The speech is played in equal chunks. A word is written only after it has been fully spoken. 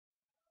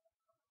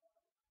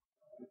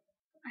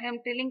I am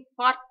telling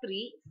part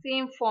 3,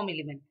 same form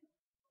element.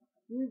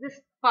 In this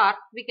part,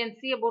 we can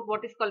see about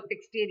what is called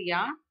text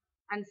area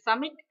and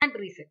submit and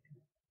reset.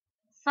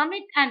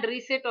 Submit and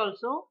reset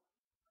also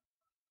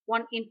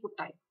one input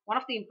type, one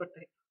of the input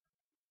type.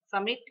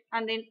 Submit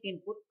and then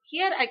input.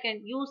 Here I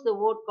can use the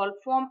word called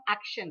form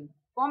action.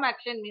 Form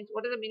action means,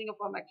 what is the meaning of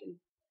form action?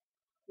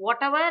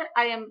 Whatever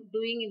I am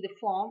doing in the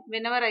form,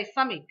 whenever I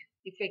submit,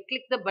 if I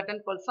click the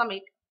button called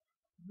submit,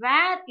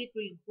 where it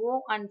will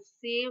go and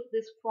save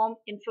this form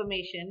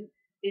information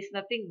is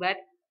nothing but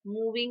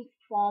moving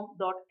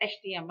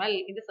form.html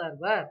in the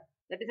server.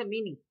 That is the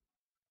meaning.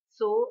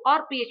 So,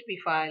 or PHP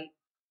file,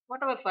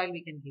 whatever file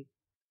we can give.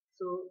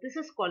 So, this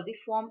is called the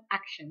form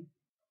action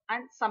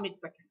and submit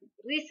button.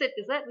 Reset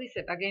is a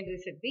reset. Again,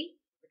 reset the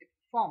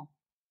form.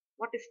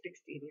 What is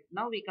text area?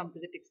 Now we come to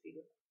the text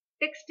area.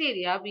 Text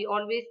area, we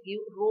always give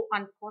row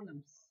and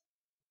columns.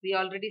 We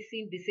already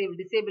seen disable.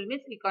 Disable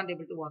means we can't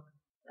able to work.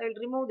 I will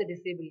remove the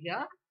disable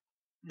here.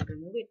 I'll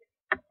remove it.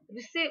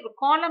 Disable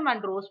column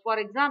and rows. For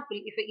example,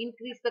 if I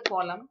increase the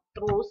column,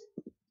 rows,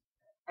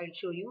 I will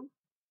show you.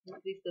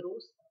 Increase the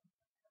rows.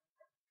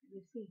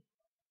 You see,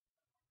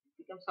 it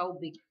becomes how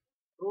big.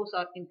 Rows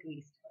are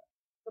increased.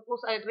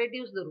 Suppose I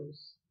reduce the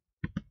rows.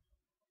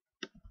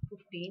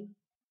 15.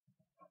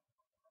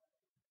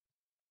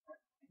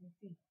 You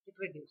see, it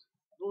reduces.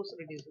 Rows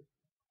reduces.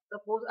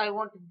 Suppose I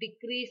want to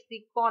decrease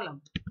the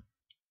column.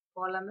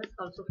 Column is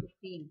also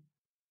 15.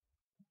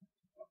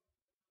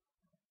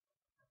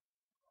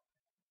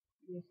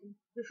 You see,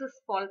 this is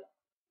called,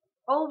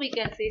 how we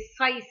can say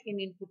size in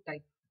input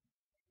type.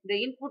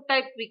 The input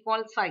type we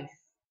call size.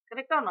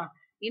 Correct or not?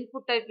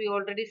 Input type we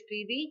already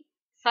see the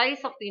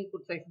size of the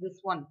input size. This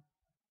one.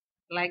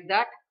 Like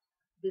that.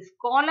 This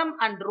column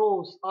and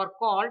rows are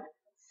called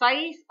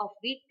size of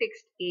the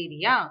text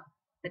area.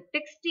 The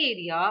text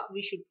area,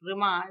 we should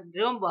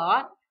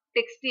remember,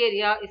 text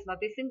area is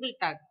not a single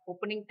tag.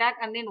 Opening tag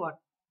and then what?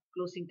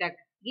 Closing tag.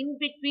 In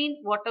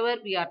between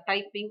whatever we are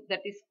typing,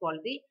 that is called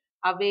the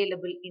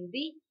available in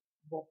the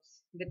box,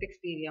 the text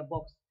area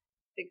box.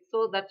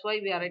 So that's why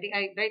we are writing,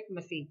 I write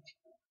message.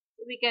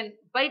 So we can,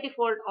 by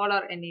default, all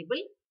are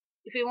enabled.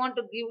 If you want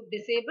to give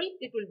disable,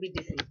 it will be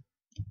disabled.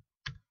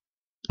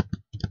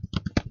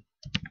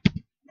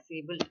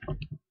 Disabled.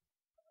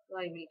 So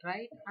I will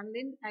write and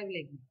then I will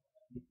ignore.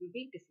 It will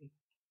be disabled.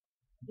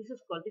 This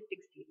is called the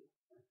text area.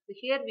 So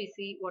here we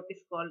see what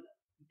is called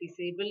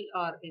disable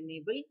or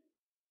enable,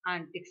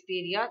 and text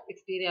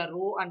area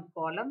row and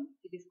column.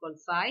 It is called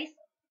size,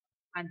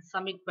 and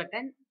submit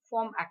button,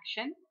 form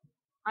action,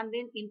 and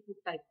then input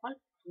type called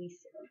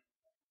reset.